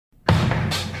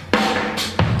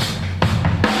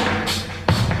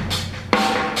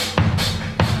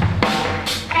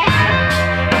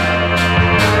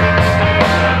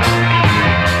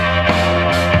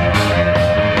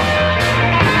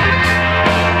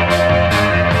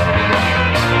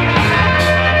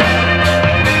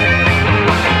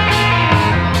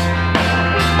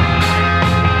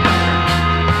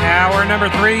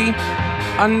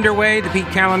99.3 underway. The Pete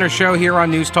Kaliner Show here on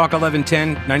News Talk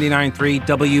 1110, 99.3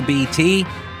 WBT,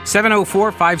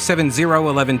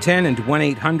 704-570-1110 and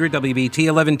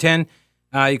 1-800-WBT-1110.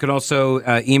 You can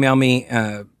also email me,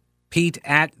 Pete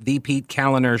at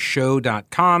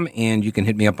thepetekalinershow.com, and you can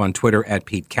hit me up on Twitter at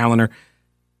Pete Kaliner.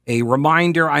 A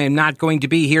reminder, I am not going to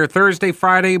be here Thursday,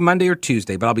 Friday, Monday, or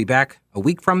Tuesday, but I'll be back a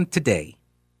week from today.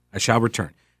 I shall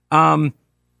return.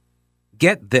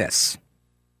 Get this.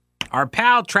 Our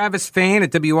pal Travis Fain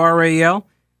at WRAL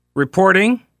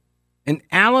reporting an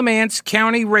Alamance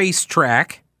County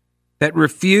racetrack that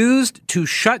refused to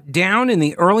shut down in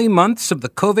the early months of the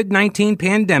COVID-19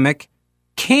 pandemic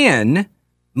can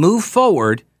move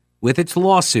forward with its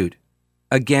lawsuit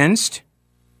against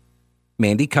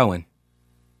Mandy Cohen.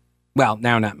 Well,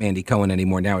 now not Mandy Cohen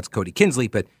anymore. Now it's Cody Kinsley,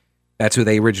 but that's who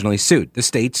they originally sued, the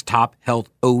state's top health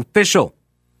official.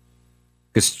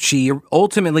 Because she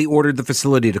ultimately ordered the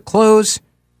facility to close,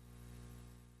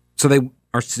 so they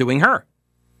are suing her.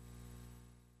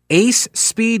 Ace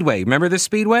Speedway, remember this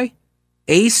speedway?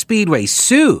 Ace Speedway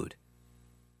sued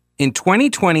in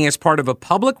 2020 as part of a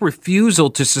public refusal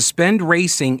to suspend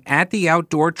racing at the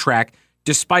outdoor track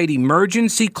despite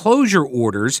emergency closure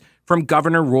orders from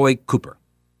Governor Roy Cooper.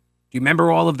 Do you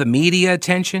remember all of the media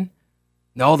attention?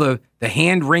 All the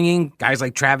hand-wringing, guys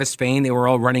like Travis Fain, they were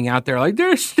all running out there like,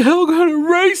 they're still going to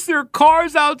race their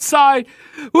cars outside.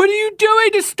 What are you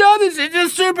doing to stop this? It's a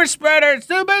super spreader,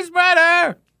 super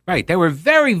spreader. Right, they were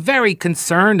very, very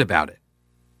concerned about it.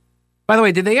 By the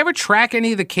way, did they ever track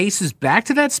any of the cases back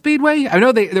to that speedway? I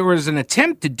know there was an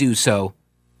attempt to do so.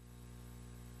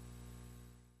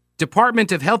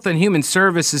 Department of Health and Human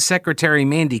Services Secretary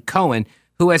Mandy Cohen,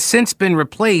 who has since been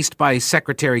replaced by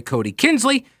Secretary Cody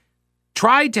Kinsley,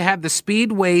 tried to have the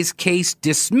Speedway's case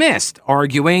dismissed,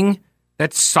 arguing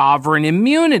that sovereign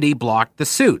immunity blocked the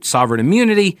suit. Sovereign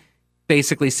immunity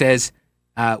basically says,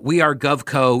 we are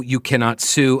GovCo, you cannot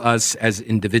sue us as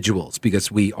individuals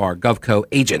because we are GovCo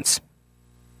agents.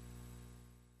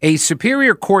 A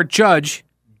Superior Court judge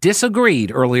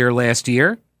disagreed earlier last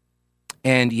year,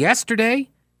 and yesterday,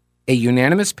 a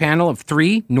unanimous panel of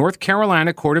 3 North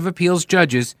Carolina Court of Appeals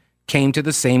judges came to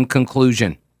the same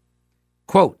conclusion.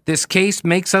 Quote, this case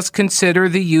makes us consider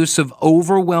the use of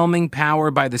overwhelming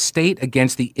power by the state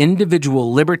against the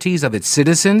individual liberties of its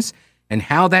citizens and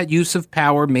how that use of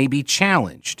power may be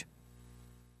challenged.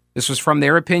 This was from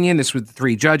their opinion. This was the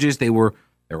 3 judges. They were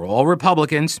all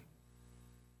Republicans.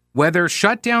 Whether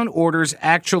shutdown orders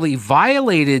actually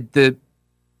violated the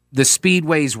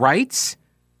Speedway's rights,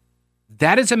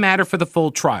 that is a matter for the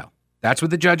full trial. That's what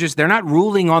the judges, they're not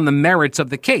ruling on the merits of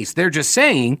the case. They're just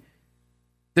saying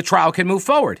the trial can move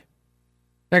forward.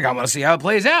 Like, I want to see how it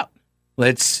plays out.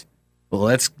 Let's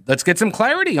get some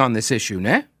clarity on this issue,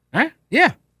 nah? Huh?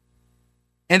 Yeah.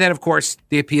 And then, of course,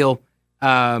 the appeal,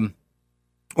 or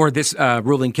this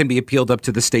ruling can be appealed up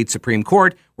to the state Supreme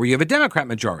Court, where you have a Democrat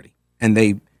majority, and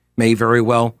they may very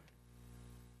well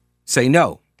say,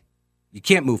 no, you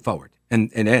can't move forward, and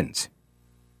it ends.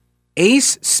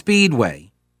 Ace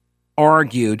Speedway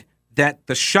argued that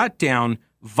the shutdown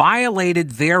violated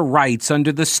their rights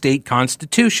under the state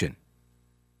constitution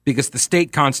because the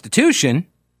state constitution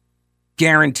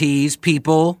guarantees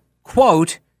people,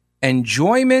 quote,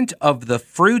 enjoyment of the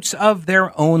fruits of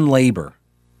their own labor.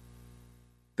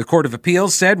 The Court of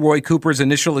Appeals said Roy Cooper's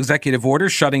initial executive order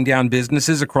shutting down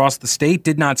businesses across the state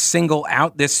did not single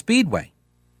out this speedway.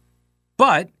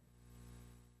 But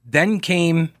then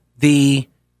came the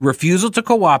refusal to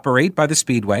cooperate by the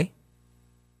speedway.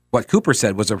 What Cooper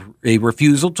said was a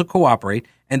refusal to cooperate.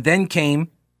 And then came,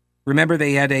 remember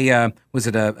they had a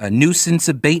nuisance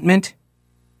abatement,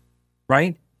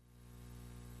 right?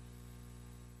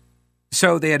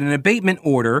 So they had an abatement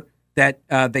order that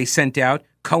they sent out.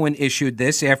 Cohen issued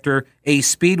this after Ace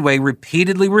Speedway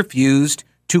repeatedly refused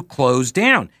to close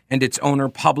down, and its owner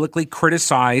publicly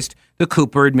criticized the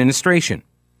Cooper administration.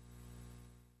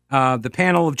 The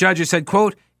panel of judges said,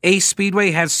 quote, Ace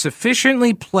Speedway has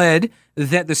sufficiently pled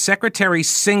that the secretary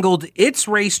singled its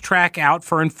racetrack out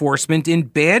for enforcement in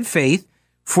bad faith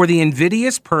for the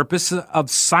invidious purpose of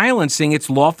silencing its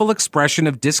lawful expression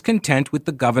of discontent with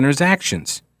the governor's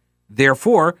actions.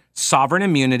 Therefore, sovereign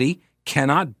immunity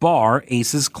cannot bar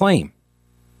Ace's claim.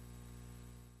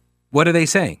 What are they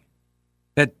saying?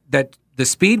 That the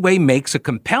Speedway makes a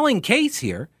compelling case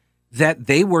here that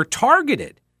they were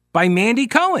targeted by Mandy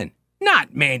Cohen.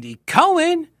 Not Mandy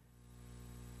Cohen.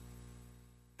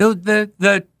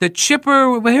 The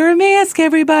chipper, wear a mask,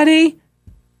 everybody.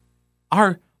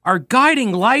 Our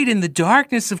guiding light in the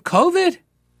darkness of COVID.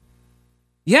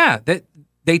 Yeah, that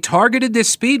they targeted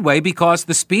this Speedway because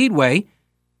the Speedway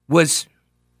was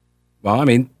Well, I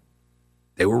mean,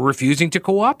 they were refusing to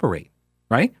cooperate,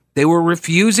 right? They were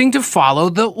refusing to follow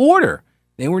the order.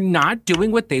 They were not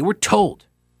doing what they were told.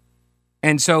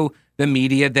 And so the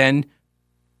media then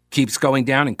keeps going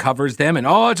down and covers them. And,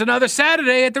 oh, it's another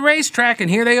Saturday at the racetrack. And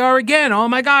here they are again. Oh,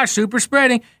 my gosh, super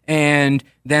spreading. And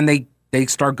then they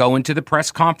start going to the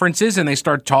press conferences and they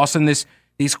start tossing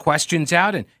these questions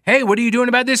out. And, hey, what are you doing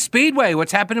about this speedway?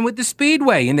 What's happening with the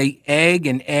speedway? And they egg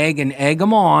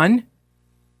them on.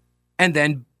 And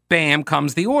then, bam,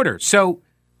 comes the order. So,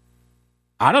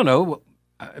 I don't know.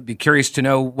 I'd be curious to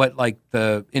know what, like,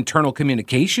 the internal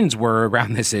communications were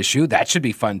around this issue. That should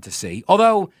be fun to see.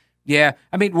 Although, yeah,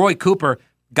 I mean, Roy Cooper,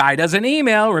 guy doesn't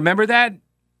email. Remember that?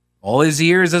 All his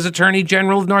years as Attorney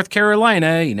General of North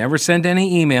Carolina, he never sent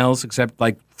any emails except,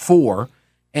 like, 4.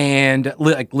 And,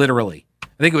 like, literally, I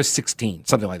think it was 16,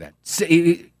 something like that.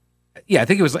 Yeah, I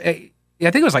think it was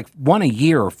like 1 a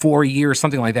year or 4 a year or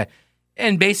something like that.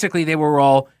 And basically they were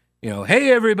all,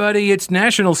 hey, everybody, it's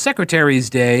National Secretaries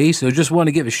Day, so just want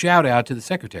to give a shout out to the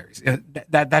secretaries.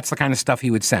 That's the kind of stuff he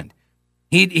would send.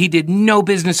 He did no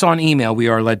business on email, we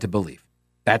are led to believe.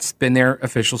 That's been their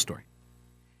official story.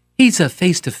 He's a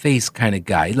face-to-face kind of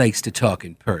guy. He likes to talk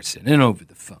in person and over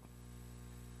the phone.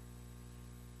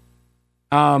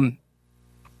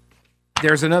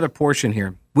 There's another portion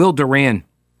here. Will Duran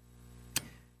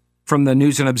from the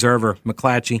News and Observer,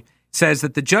 McClatchy, says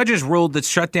that the judges ruled that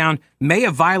shutdown may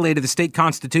have violated the state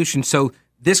constitution, so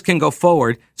this can go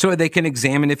forward so they can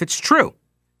examine if it's true.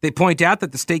 They point out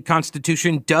that the state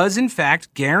constitution does, in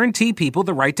fact, guarantee people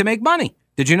the right to make money.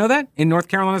 Did you know that in North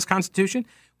Carolina's constitution?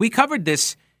 We covered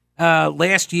this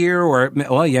last year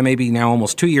maybe now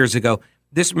almost 2 years ago.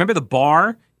 Remember the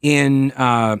bar in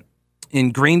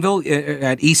Greenville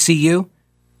at ECU?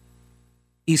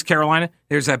 East Carolina,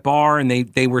 there's that bar, and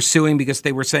they were suing because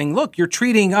they were saying, look, you're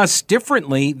treating us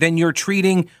differently than you're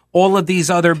treating all of these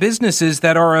other businesses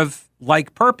that are of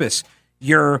like purpose.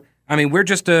 We're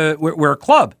a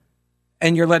club,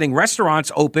 and you're letting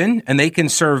restaurants open, and they can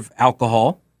serve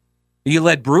alcohol. You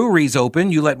let breweries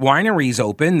open, you let wineries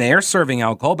open, they're serving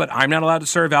alcohol, but I'm not allowed to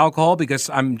serve alcohol because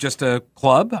I'm just a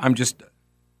club. I'm just,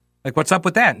 like, what's up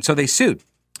with that? And so they sued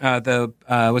the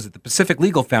Pacific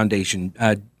Legal Foundation,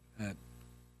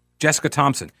 Jessica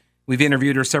Thompson. We've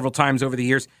interviewed her several times over the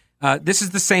years. This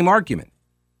is the same argument.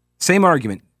 Same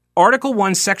argument. Article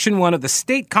 1, Section 1 of the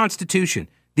state constitution,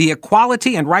 the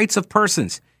equality and rights of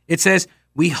persons. It says,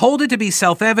 we hold it to be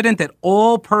self-evident that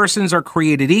all persons are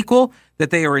created equal,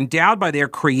 that they are endowed by their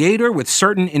creator with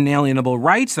certain inalienable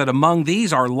rights, that among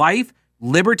these are life,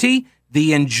 liberty,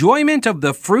 the enjoyment of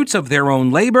the fruits of their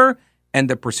own labor, and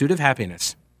the pursuit of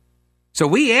happiness. So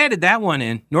we added that one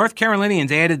in. North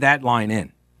Carolinians added that line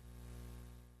in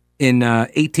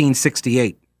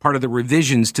 1868, part of the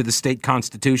revisions to the state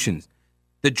constitutions.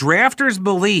 The drafters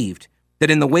believed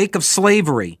that in the wake of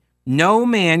slavery, no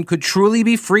man could truly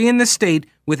be free in the state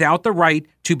without the right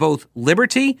to both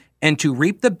liberty and to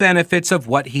reap the benefits of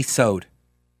what he sowed.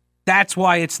 That's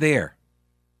why it's there.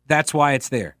 That's why it's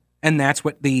there. And that's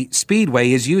what the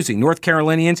Speedway is using. North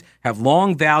Carolinians have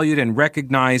long valued and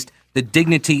recognized the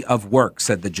dignity of work,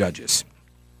 said the judges.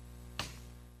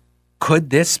 Could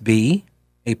this be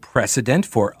a precedent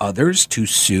for others to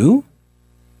sue?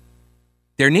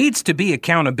 There needs to be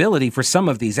accountability for some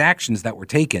of these actions that were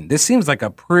taken. This seems like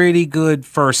a pretty good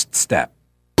first step.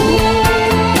 All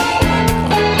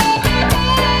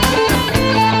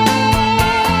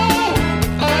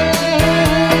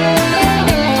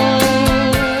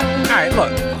right,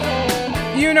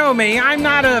 look, you know me. I'm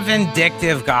not a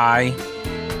vindictive guy.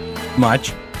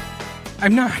 Much.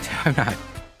 I'm not.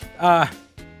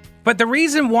 But the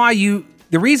reason why you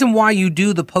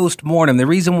do the post-mortem, the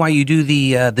reason why you do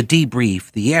the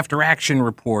debrief, the after-action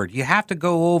report, you have to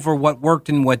go over what worked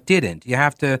and what didn't. You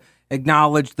have to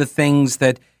acknowledge the things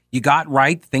that you got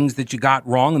right, things that you got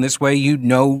wrong, and this way you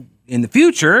know in the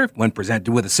future, when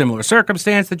presented with a similar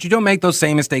circumstance, that you don't make those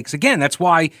same mistakes again. That's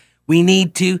why we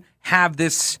need to have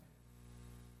this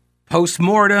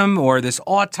post-mortem or this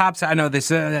autopsy. I know this,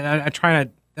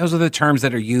 those are the terms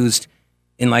that are used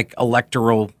in like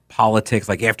electoral politics,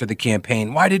 like after the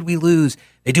campaign. Why did we lose?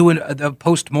 They do the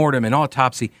post-mortem and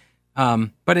autopsy. But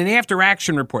an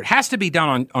after-action report has to be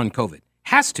done on COVID.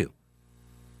 Has to.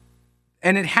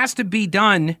 And it has to be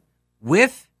done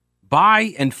with,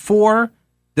 by, and for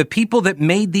the people that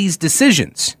made these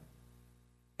decisions.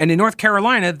 And in North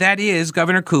Carolina, that is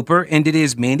Governor Cooper, and it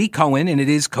is Mandy Cohen, and it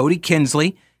is Cody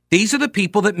Kinsley. These are the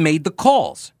people that made the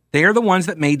calls. They are the ones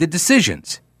that made the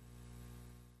decisions.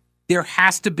 There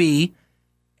has to be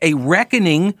a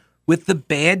reckoning with the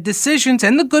bad decisions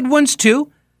and the good ones too.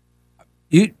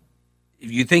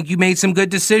 If you think you made some good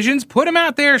decisions, put them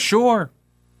out there, sure.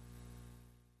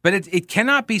 But it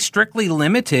cannot be strictly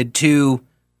limited to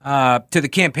the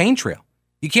campaign trail.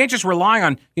 You can't just rely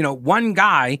on, one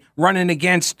guy running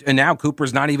against, and now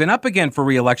Cooper's not even up again for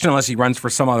re-election unless he runs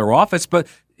for some other office, but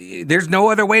there's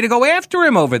no other way to go after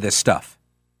him over this stuff,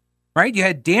 right? You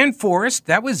had Dan Forest,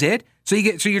 that was it. So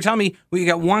you're telling me, well, you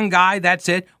got one guy, that's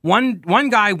it. One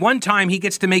guy, one time he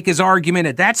gets to make his argument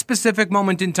at that specific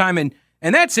moment in time, and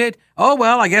that's it. Oh,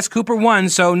 well, I guess Cooper won,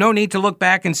 so no need to look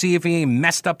back and see if he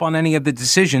messed up on any of the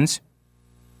decisions.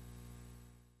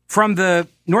 From the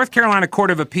North Carolina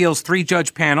Court of Appeals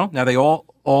 3-judge panel, now they all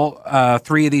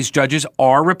three of these judges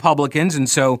are Republicans, and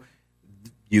so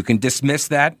you can dismiss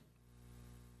that.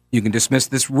 You can dismiss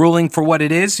this ruling for what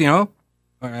it is,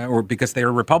 or because they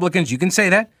are Republicans. You can say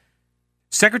that.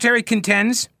 The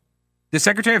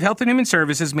Secretary of Health and Human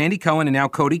Services, Mandy Cohen, and now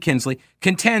Cody Kinsley,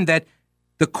 contend that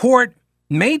the court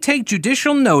may take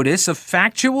judicial notice of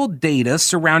factual data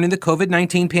surrounding the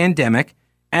COVID-19 pandemic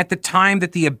at the time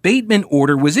that the abatement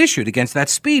order was issued against that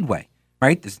speedway,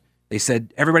 right? They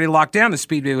said everybody locked down. The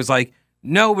speedway was like,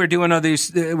 no, we're doing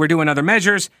other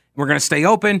measures. We're going to stay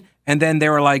open. And then they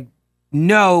were like,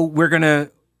 no, we're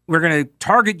going to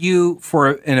target you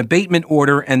for an abatement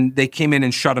order. And they came in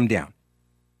and shut them down.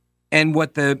 And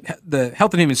what the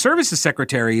Health and Human Services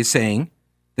Secretary is saying,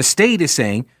 the state is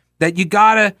saying, that you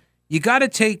gotta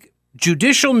take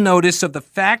judicial notice of the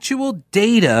factual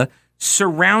data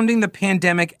surrounding the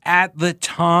pandemic at the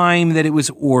time that it was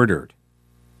ordered.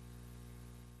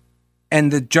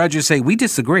 And the judges say, we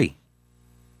disagree.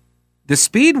 The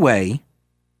Speedway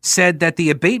said that the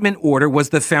abatement order was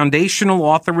the foundational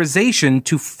authorization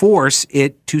to force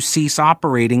it to cease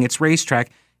operating its racetrack,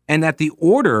 and that the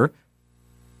order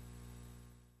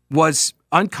was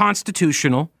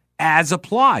unconstitutional as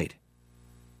applied.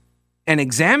 An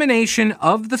examination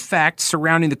of the facts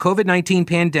surrounding the COVID-19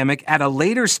 pandemic at a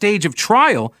later stage of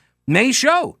trial may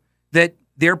show that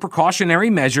their precautionary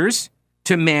measures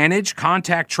to manage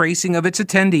contact tracing of its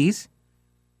attendees,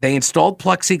 they installed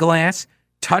plexiglass,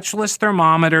 touchless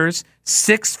thermometers,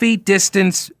 6 feet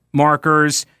distance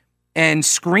markers, and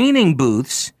screening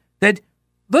booths that,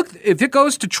 look, if it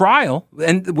goes to trial,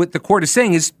 and what the court is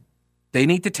saying is they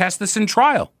need to test this in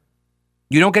trial.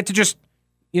 You don't get to just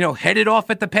head it off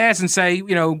at the pass and say,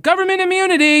 government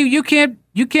immunity, you can't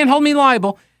hold me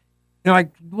liable. They're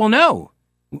like, well, no,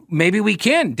 maybe we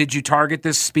can. Did you target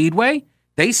this speedway?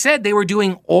 They said they were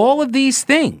doing all of these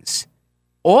things,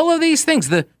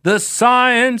 the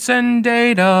science and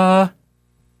data,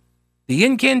 the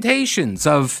incantations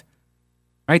of,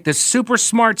 right, the super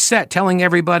smart set telling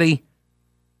everybody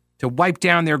to wipe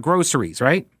down their groceries,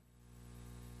 right?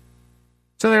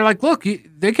 So they're like, look,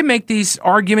 they can make these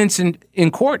arguments in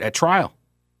court at trial.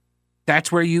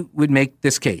 That's where you would make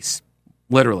this case,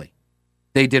 literally.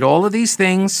 They did all of these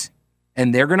things,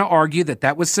 and they're going to argue that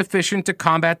that was sufficient to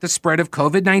combat the spread of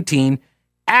COVID-19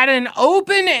 at an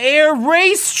open-air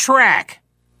racetrack.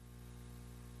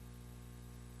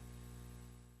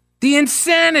 The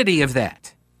insanity of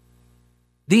that.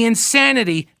 The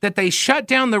insanity that they shut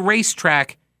down the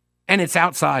racetrack and it's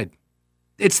outside.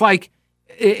 It's like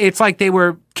they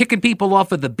were kicking people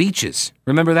off of the beaches.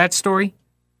 Remember that story?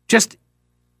 Just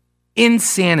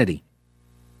insanity.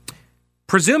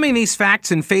 Presuming these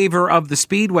facts in favor of the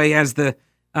Speedway as the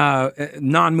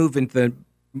non-movement,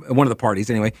 one of the parties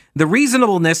anyway, the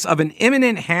reasonableness of an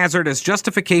imminent hazard as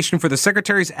justification for the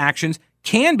Secretary's actions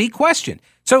can be questioned.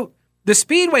 So the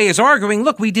Speedway is arguing,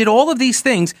 look, we did all of these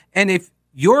things, and if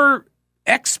your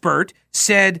expert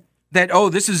said that, oh,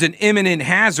 this is an imminent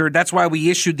hazard, that's why we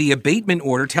issued the abatement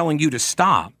order telling you to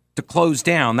stop, to close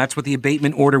down, that's what the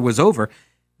abatement order was over,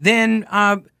 then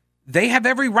they have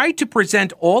every right to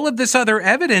present all of this other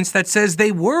evidence that says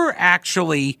they were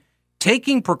actually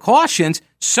taking precautions,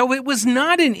 so it was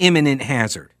not an imminent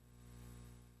hazard.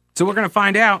 So we're going to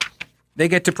find out. They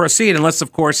get to proceed, unless,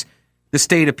 of course, the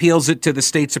state appeals it to the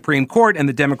state Supreme Court, and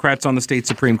the Democrats on the state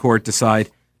Supreme Court decide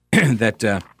that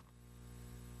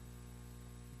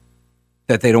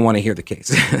they don't want to hear the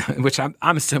case, which I'm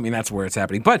assuming that's where it's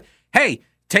happening. But hey,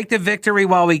 take the victory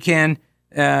while we can.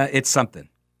 It's something.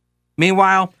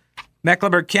 Meanwhile,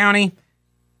 Mecklenburg County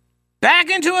back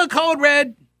into a code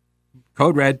red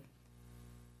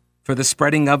for the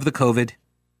spreading of the COVID.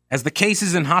 As the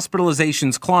cases and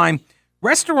hospitalizations climb,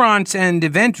 restaurants and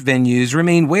event venues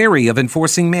remain wary of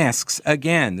enforcing masks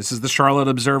again. This is the Charlotte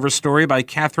Observer story by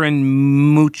Catherine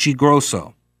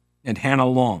Muccigrosso and Hannah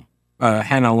Lang.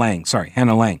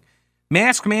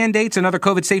 Mask mandates and other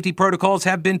COVID safety protocols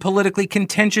have been politically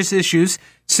contentious issues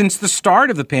since the start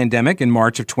of the pandemic in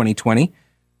March of 2020.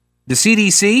 The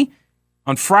CDC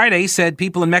on Friday said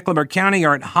people in Mecklenburg County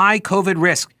are at high COVID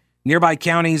risk. Nearby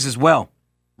counties as well.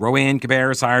 Rowan,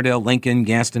 Cabarrus, Iredell, Lincoln,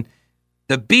 Gaston.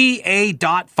 The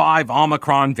BA.5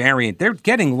 Omicron variant, they're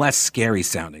getting less scary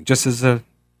sounding, just as a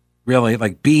really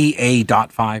like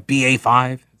BA.5,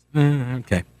 BA5.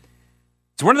 Okay.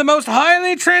 It's one of the most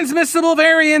highly transmissible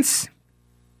variants.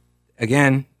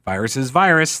 Again, virus is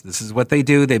virus. This is what they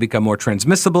do. They become more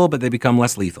transmissible, but they become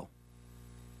less lethal.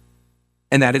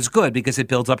 And that is good because it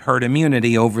builds up herd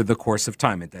immunity over the course of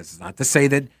time. It is not to say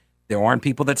that there aren't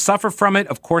people that suffer from it.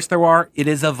 Of course there are. It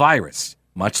is a virus,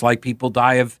 much like people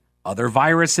die of other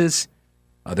viruses,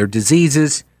 other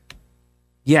diseases.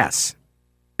 Yes,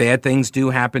 bad things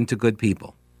do happen to good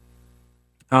people.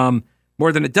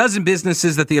 More than a dozen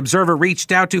businesses that the Observer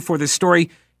reached out to for this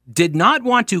story did not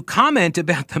want to comment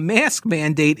about the mask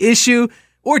mandate issue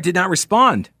or did not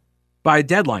respond by a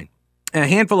deadline. A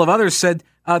handful of others said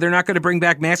they're not going to bring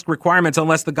back mask requirements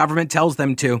unless the government tells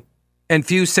them to. And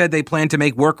few said they plan to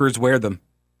make workers wear them.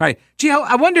 Right. Gee,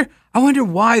 I wonder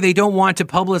why they don't want to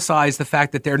publicize the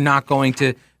fact that they're not going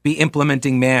to be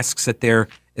implementing masks at their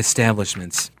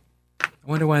establishments. I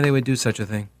wonder why they would do such a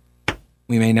thing.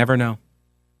 We may never know.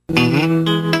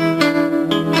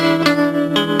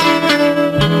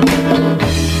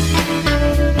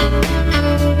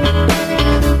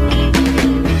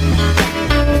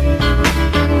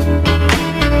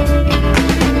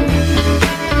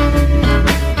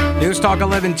 News Talk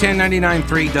 1110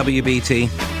 99.3 WBT.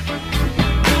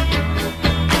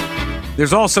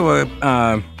 There's also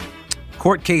a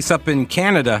court case up in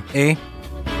Canada,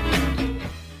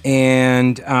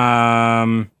 And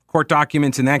court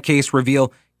documents in that case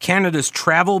reveal Canada's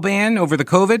travel ban over the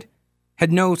COVID had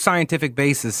no scientific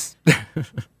basis.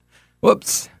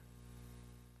 Whoops.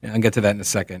 Yeah, I'll get to that in a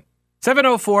second.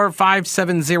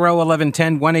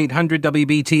 704-570-1110,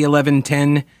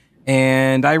 1-800-WBT-1110.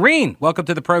 And Irene, welcome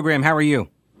to the program. How are you?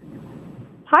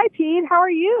 Hi, Pete. How are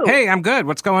you? Hey, I'm good.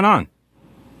 What's going on?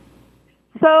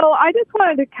 So I just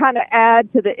wanted to kind of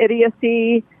add to the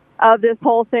idiocy of this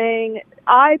whole thing.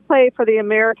 I play for the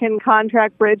American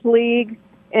Contract Bridge League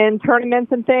in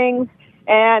tournaments and things,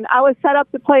 and I was set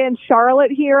up to play in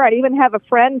Charlotte here. I even have a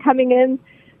friend coming in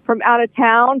from out of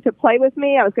town to play with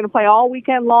me. I was going to play all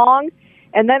weekend long,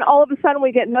 and then all of a sudden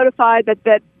we get notified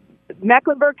that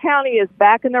Mecklenburg County is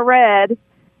back in the red,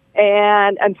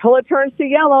 and until it turns to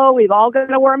yellow, we've all got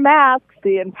to wear masks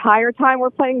the entire time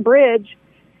we're playing bridge.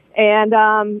 And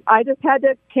I just had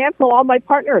to cancel all my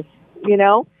partners, you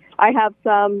know. I have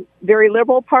some very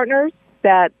liberal partners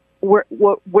that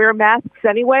wear masks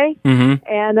anyway,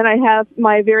 and then I have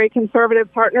my very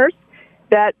conservative partners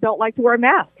that don't like to wear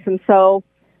masks. And so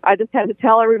I just had to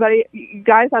tell everybody, you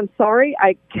guys, I'm sorry,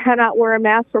 I cannot wear a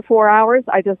mask for 4 hours.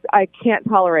 I can't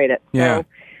tolerate it. Yeah.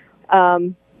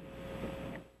 So,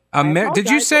 did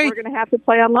you say we're going to have to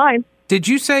play online? Did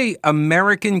you say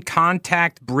American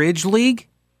Contact Bridge League?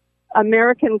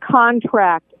 American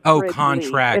Contract. Oh,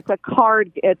 Contract.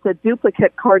 League. It's a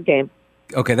duplicate card game.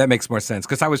 Okay, that makes more sense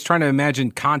because I was trying to imagine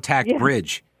contact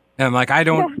bridge, and I'm like, I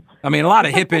mean, a lot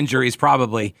of hip injuries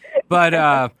probably, but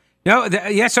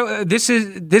So this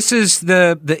is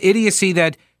the idiocy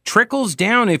that trickles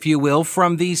down, if you will,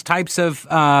 from these types of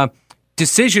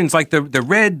decisions like the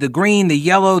red, the green, the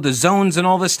yellow, the zones, and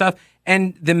all this stuff,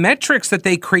 and the metrics that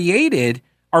they created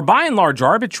are by and large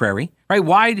arbitrary, right?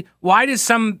 Why does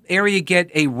some area get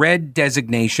a red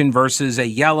designation versus a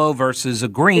yellow versus a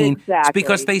green? Exactly. It's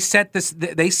because they set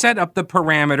up the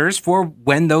parameters for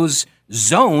when those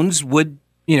zones would,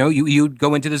 you'd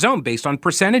go into the zone based on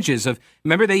percentages of.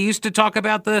 Remember, they used to talk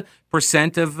about the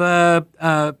percent of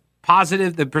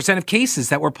positive, the percent of cases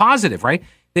that were positive, right?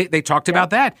 They talked about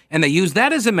that, and they used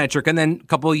that as a metric. And then a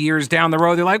couple of years down the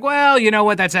road, they're like, well, you know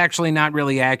what? That's actually not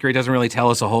really accurate. It doesn't really tell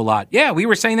us a whole lot. Yeah, we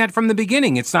were saying that from the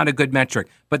beginning. It's not a good metric,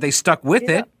 but they stuck with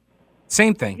it.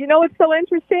 Same thing. You know what's so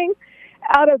interesting?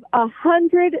 Out of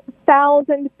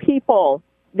 100,000 people,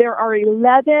 there are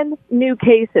 11 new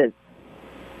cases,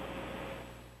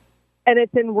 and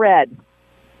it's in red.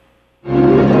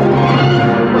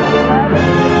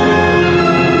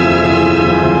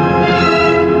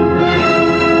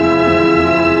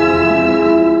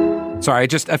 Sorry,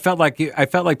 I felt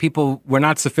like people were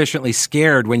not sufficiently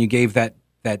scared when you gave that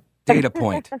data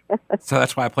point. So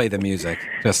that's why I play the music,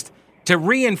 just to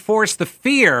reinforce the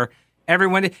fear.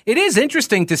 Everyone, it is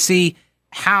interesting to see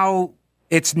how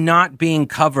it's not being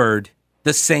covered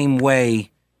the same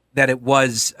way that it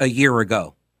was a year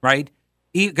ago, right?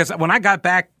 Because when I got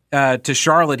back to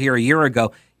Charlotte here a year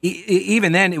ago,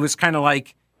 even then it was kind of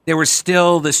like there was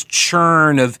still this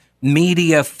churn of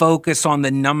media focus on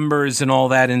the numbers and all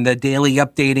that and the daily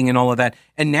updating and all of that.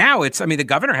 And now the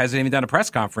governor hasn't even done a press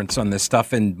conference on this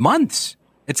stuff in months.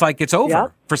 It's like it's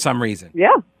over for some reason. Yeah.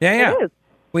 Yeah. It is.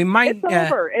 We might.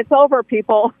 It's over. It's over,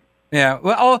 people. Yeah.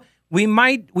 Well, we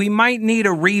might need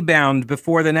a rebound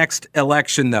before the next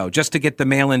election, though, just to get the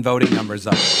mail-in voting numbers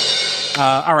up.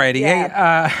 All righty.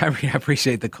 Yeah. Hey, I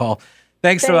appreciate the call.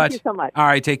 Thanks so much. Thank you so much. All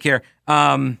right. Take care.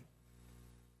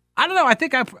 I don't know. I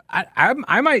think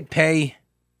I might pay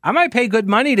good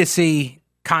money to see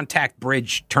contact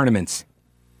bridge tournaments.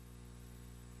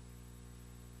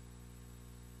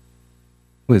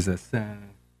 Who is this?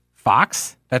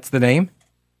 Fox? That's the name?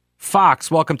 Fox,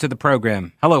 welcome to the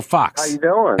program. Hello, Fox. How you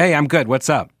doing? Hey, I'm good. What's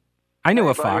up? I knew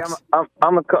a buddy, Fox.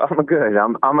 I'm good.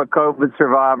 I'm a COVID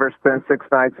survivor. Spent 6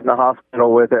 nights in the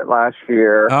hospital with it last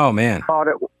year. Oh man. Caught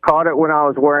it when I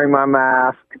was wearing my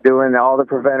mask, doing all the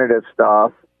preventative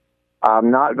stuff.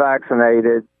 I'm not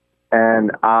vaccinated,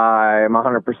 and I'm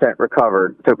 100%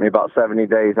 recovered. It took me about 70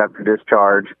 days after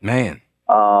discharge. Man.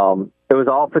 It was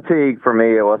all fatigue for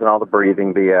me. It wasn't all the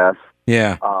breathing BS.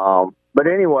 Yeah. But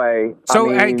anyway. So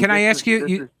can I ask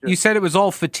you? You said it was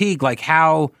all fatigue. Like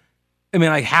how?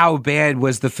 How bad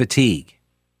was the fatigue?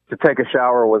 To take a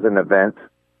shower was an event.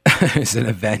 It's an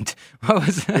event. What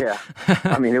was it? Yeah.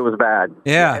 It was bad.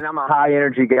 Yeah. And I'm a high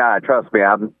energy guy. Trust me.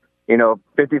 I'm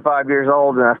 55 years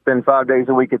old, and I spend 5 days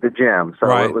a week at the gym. So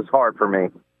It was hard for me.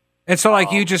 And so,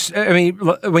 you just,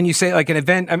 when you say like an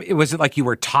event, was it like you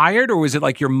were tired, or was it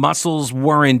like your muscles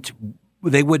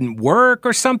they wouldn't work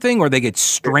or something, or they get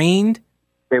strained?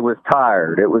 It was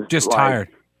tired. It was just tired.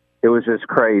 It was just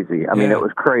crazy. It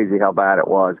was crazy how bad it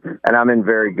was, and I'm in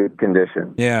very good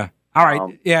condition. Yeah. All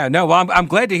right. Yeah. No. Well, I'm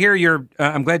glad to hear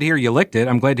I'm glad to hear you licked it.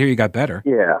 I'm glad to hear you got better.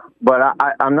 Yeah, but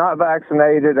I'm not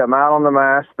vaccinated. I'm out on the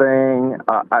mask thing.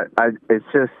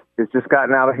 It's just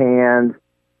gotten out of hand,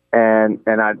 and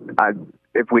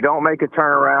if we don't make a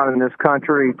turnaround in this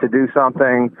country to do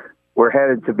something, we're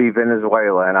headed to be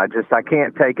Venezuela, and I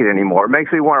can't take it anymore. It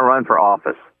makes me want to run for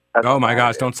office. That's oh my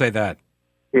gosh! Don't say that.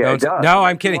 Yeah, it does. No,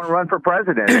 I'm kidding. Want to run for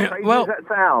president? Crazy as that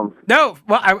sounds. No,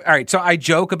 well, all right. So I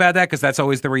joke about that because that's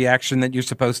always the reaction that you're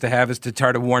supposed to have, is to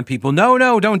try to warn people. No,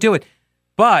 don't do it.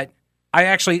 But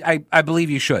I believe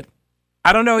you should.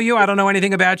 I don't know you. I don't know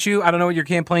anything about you. I don't know what your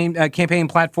campaign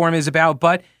platform is about.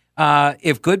 But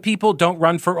if good people don't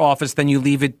run for office, then you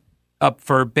leave it up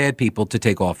for bad people to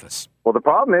take office. Well, the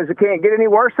problem is it can't get any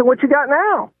worse than what you got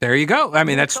now. There you go.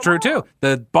 That's true, too.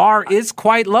 The bar is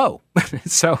quite low.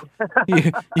 So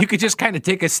you could just kind of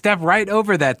take a step right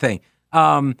over that thing.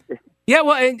 And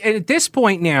at this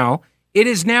point now, it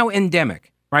is now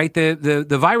endemic, right?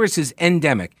 The virus is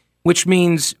endemic, which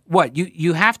means what?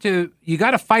 You got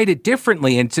to fight it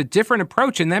differently, and it's a different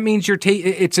approach, and that means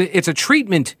it's a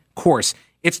treatment course.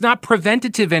 It's not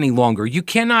preventative any longer. You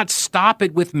cannot stop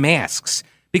it with masks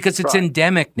because it's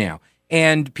endemic now.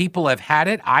 And people have had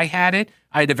it. I had it.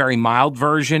 I had a very mild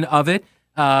version of it.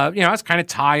 I was kind of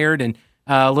tired and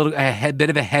a bit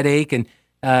of a headache and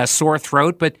sore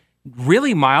throat, but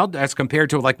really mild as compared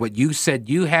to like what you said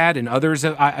you had and others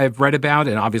I've read about,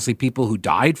 and obviously people who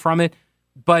died from it.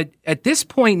 But at this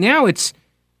point now, it's,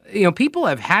 people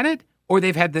have had it, or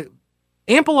they've had the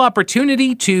ample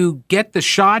opportunity to get the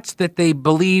shots that they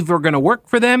believe are going to work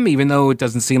for them, even though it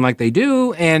doesn't seem like they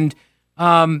do. And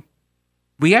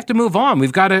we have to move on.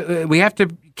 We have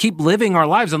to keep living our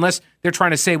lives, unless they're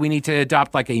trying to say we need to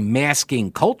adopt like a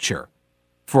masking culture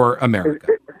for America.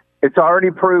 It's already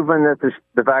proven that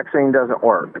the vaccine doesn't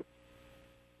work.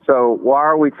 So why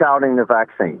are we touting the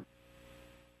vaccine?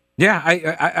 Yeah,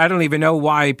 I don't even know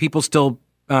why people still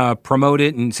promote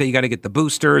it and say you got to get the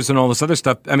boosters and all this other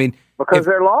stuff. Because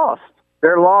they're lost.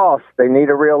 They're lost. They need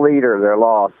a real leader. They're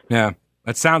lost. Yeah.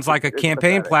 That sounds like a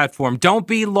campaign platform. Don't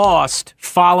be lost.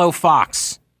 Follow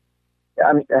Fox.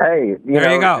 Hey,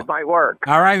 there you go. It might work.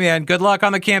 All right, man. Good luck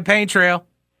on the campaign trail.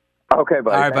 Okay,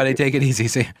 buddy. All right, buddy. Take it easy.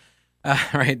 See. All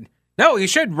right. No, you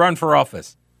should run for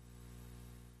office.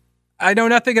 I know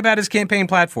nothing about his campaign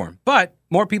platform, but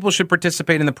more people should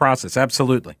participate in the process.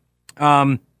 Absolutely.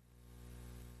 And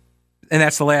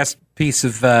that's the last piece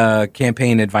of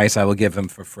campaign advice I will give him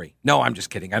for free. No, I'm just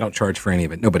kidding. I don't charge for any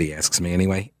of it. Nobody asks me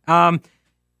anyway.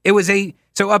 It was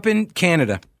up in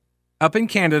Canada,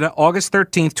 August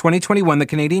 13th, 2021, the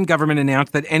Canadian government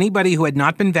announced that anybody who had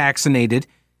not been vaccinated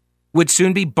would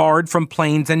soon be barred from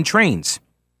planes and trains.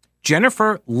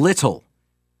 Jennifer Little,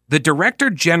 the Director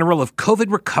General of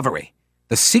COVID Recovery,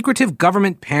 the secretive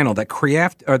government panel that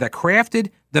crafted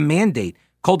the mandate,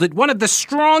 called it one of the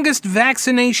strongest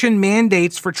vaccination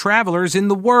mandates for travelers in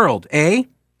the world, eh?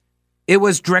 It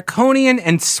was draconian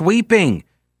and sweeping,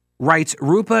 writes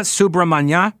Rupa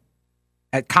Subramanya,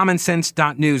 at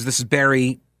commonsense.news. This is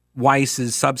Barry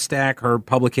Weiss's Substack, her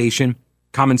publication,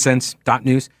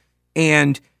 commonsense.news.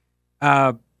 And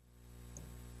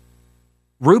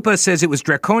Rupa says it was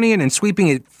draconian and sweeping.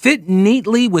 It fit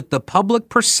neatly with the public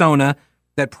persona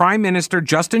that Prime Minister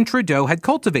Justin Trudeau had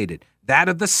cultivated, that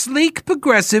of the sleek,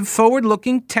 progressive,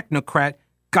 forward-looking technocrat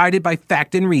guided by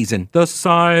fact and reason, the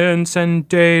science and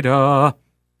data.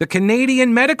 The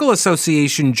Canadian Medical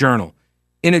Association Journal,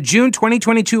 in a June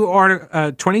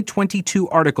 2022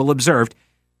 article, observed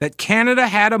that Canada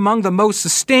had among the most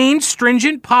sustained,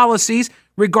 stringent policies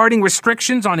regarding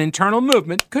restrictions on internal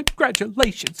movement.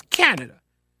 Congratulations, Canada.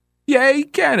 Yay,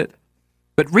 Canada.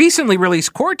 But recently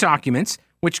released court documents,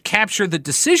 which capture the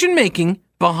decision-making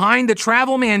behind the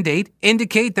travel mandate,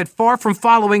 indicate that far from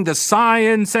following the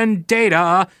science and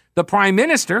data, the Prime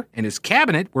Minister and his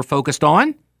cabinet were focused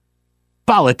on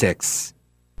politics.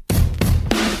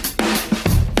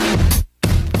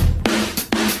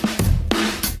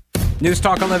 News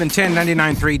Talk 1110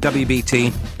 99.3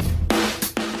 WBT.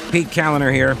 Pete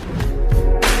Kaliner here.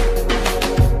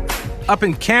 Up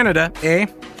in Canada,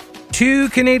 2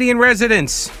 Canadian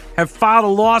residents have filed a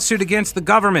lawsuit against the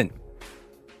government.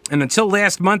 And until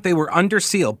last month, they were under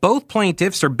seal. Both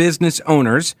plaintiffs are business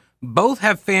owners. Both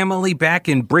have family back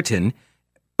in Britain.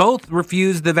 Both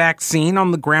refused the vaccine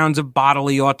on the grounds of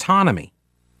bodily autonomy.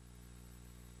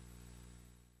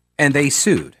 And they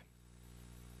sued.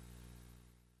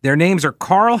 Their names are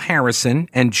Carl Harrison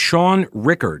and Sean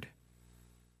Rickard.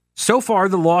 So far,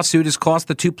 the lawsuit has cost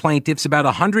the 2 plaintiffs about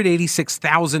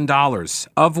 $186,000,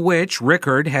 of which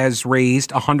Rickard has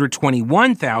raised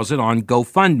 $121,000 on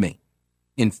GoFundMe.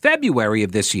 In February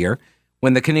of this year,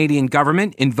 when the Canadian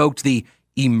government invoked the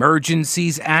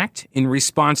Emergencies Act in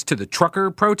response to the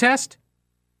trucker protest,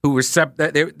 who were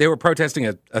they were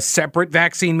protesting a separate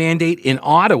vaccine mandate in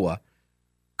Ottawa,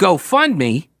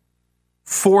 GoFundMe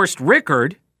forced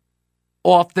Rickard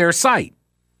off their site.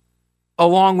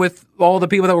 Along with all the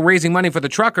people that were raising money for the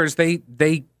truckers, they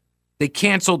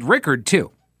canceled Rickard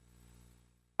too.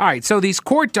 All right, so these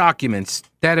court documents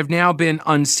that have now been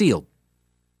unsealed,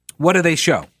 what do they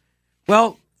show?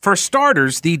 Well, for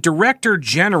starters, the Director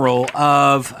General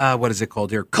of, what is it called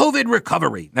here? COVID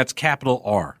Recovery. That's capital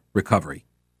R, Recovery.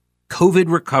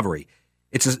 COVID Recovery.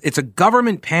 It's a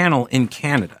government panel in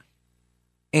Canada.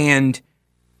 And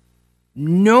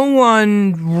no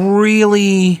one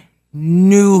really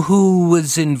knew who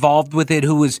was involved with it,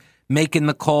 who was making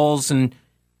the calls and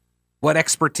what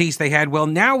expertise they had. Well,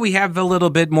 now we have a little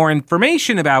bit more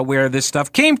information about where this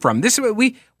stuff came from.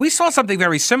 We saw something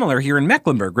very similar here in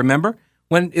Mecklenburg, remember?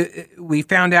 When we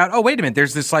found out, oh, wait a minute,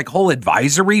 there's this like whole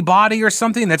advisory body or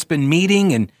something that's been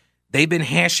meeting and they've been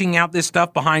hashing out this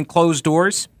stuff behind closed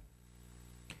doors.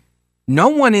 No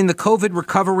one in the COVID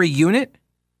recovery unit,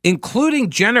 including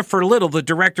Jennifer Little, the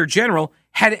Director General,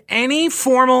 had any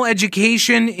formal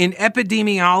education in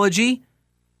epidemiology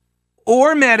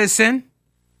or medicine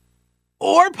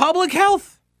or public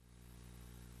health.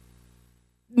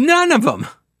 None of them.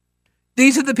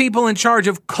 These are the people in charge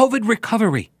of COVID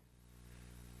recovery.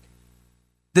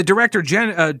 The Director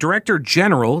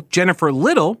General, Jennifer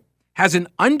Little, has an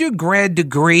undergrad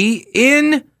degree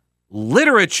in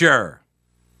literature.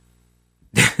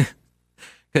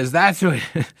 Because that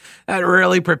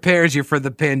really prepares you for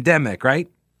the pandemic, right?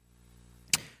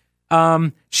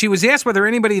 She was asked whether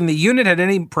anybody in the unit had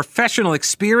any professional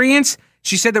experience.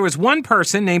 She said there was one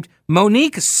person named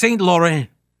Monique St. Laurent.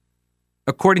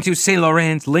 According to St.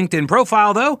 Laurent's LinkedIn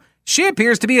profile, though, she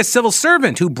appears to be a civil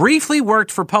servant who briefly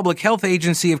worked for Public Health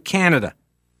Agency of Canada.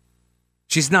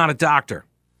 She's not a doctor.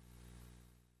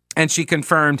 And she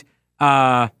confirmed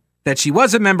that she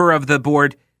was a member of the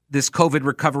board, this COVID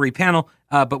recovery panel,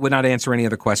 but would not answer any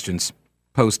other questions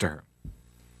posed to her.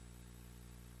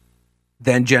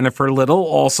 Then Jennifer Little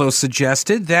also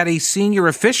suggested that a senior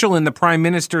official in the Prime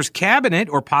Minister's cabinet,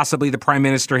 or possibly the Prime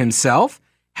Minister himself,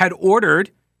 had ordered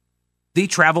the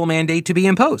travel mandate to be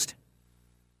imposed.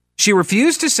 She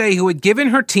refused to say who had given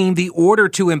her team the order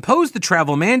to impose the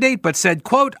travel mandate, but said,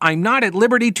 quote, "I'm not at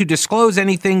liberty to disclose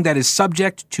anything that is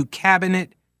subject to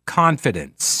cabinet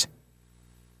confidence."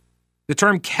 The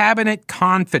term cabinet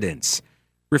confidence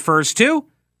refers to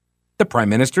the Prime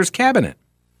Minister's cabinet,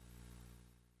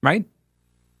 right?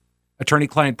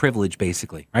 Attorney-client privilege,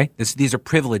 basically, right? These are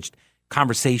privileged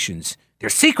conversations. They're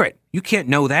secret. You can't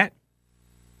know that.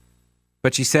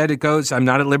 But she said it goes, "I'm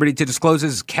not at liberty to disclose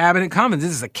this is cabinet confidence."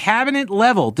 This is a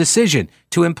cabinet-level decision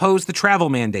to impose the travel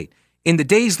mandate. In the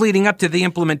days leading up to the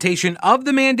implementation of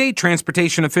the mandate,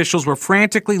 transportation officials were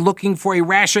frantically looking for a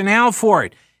rationale for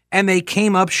it, and they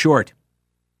came up short.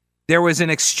 there was an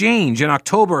exchange in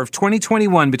October of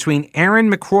 2021 between Aaron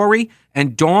McCrory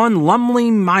and Dawn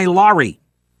Lumley-Mylari.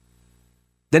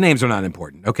 The names are not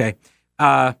important, okay?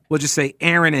 We'll just say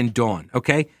Aaron and Dawn,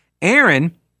 okay?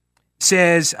 Aaron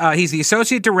says he's the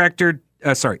Associate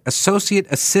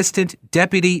Assistant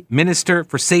Deputy Minister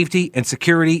for Safety and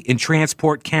Security in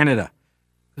Transport Canada.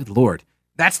 Good Lord.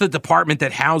 That's the department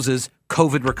that houses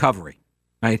COVID recovery,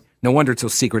 right? No wonder it's so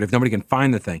secretive. Nobody can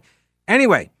find the thing.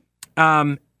 Anyway,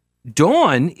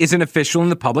 Dawn is an official in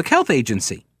the Public Health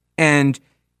Agency, and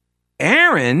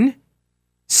Aaron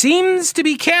seems to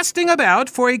be casting about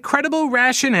for a credible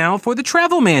rationale for the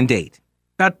travel mandate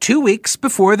about 2 weeks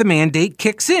before the mandate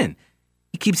kicks in.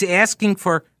 He keeps asking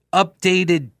for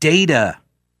updated data.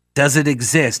 Does it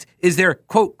exist? Is there,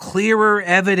 quote, clearer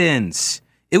evidence?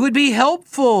 It would be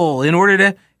helpful in order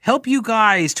to help you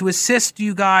guys, to assist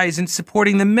you guys in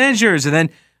supporting the measures. And then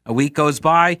a week goes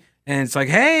by, and it's like,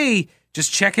 hey,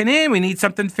 just checking in. We need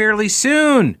something fairly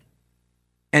soon.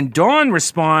 And Dawn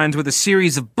responds with a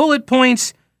series of bullet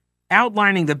points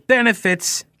outlining the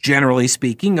benefits, generally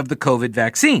speaking, of the COVID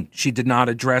vaccine. She did not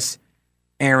address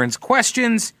Aaron's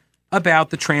questions about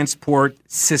the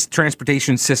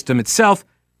transportation system itself,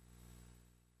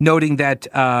 noting that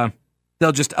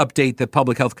they'll just update the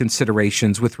public health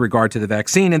considerations with regard to the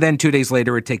vaccine. And then 2 days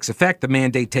later, it takes effect. The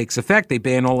mandate takes effect. They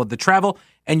ban all of the travel.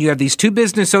 And you have these two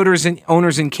business owners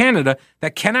in Canada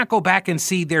that cannot go back and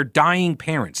see their dying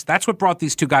parents. That's what brought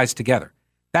these two guys together.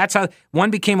 That's how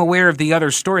one became aware of the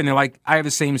other's story. And they're like, I have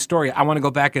the same story. I want to go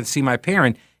back and see my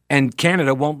parent. And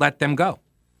Canada won't let them go.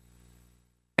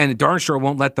 And darn sure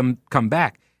won't let them come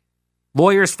back.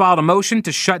 Lawyers filed a motion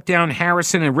to shut down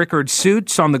Harrison and Rickard's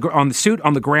suits on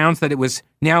the grounds that it was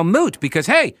now moot because,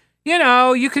 hey,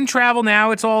 you can travel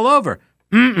now. It's all over.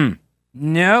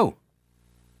 No.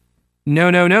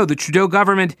 The Trudeau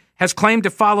government has claimed to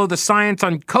follow the science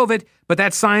on COVID, but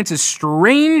that science is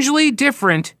strangely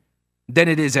different than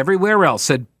it is everywhere else,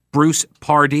 said Bruce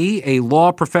Pardee, a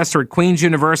law professor at Queen's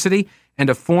University and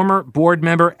a former board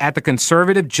member at the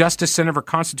Conservative Justice Center for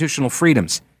Constitutional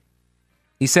Freedoms.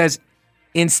 He says,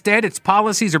 instead, its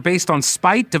policies are based on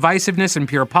spite, divisiveness, and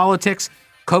pure politics.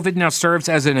 COVID now serves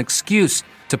as an excuse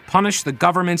to punish the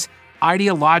government's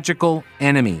ideological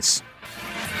enemies.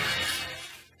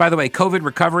 By the way, COVID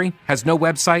Recovery has no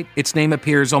website. Its name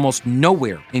appears almost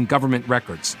nowhere in government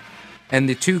records. And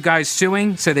the two guys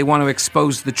suing say they want to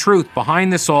expose the truth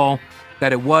behind this all,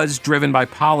 that it was driven by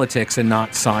politics and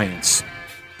not science.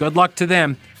 Good luck to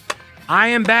them. I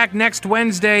am back next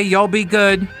Wednesday. Y'all be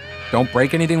good. Don't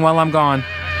break anything while I'm gone.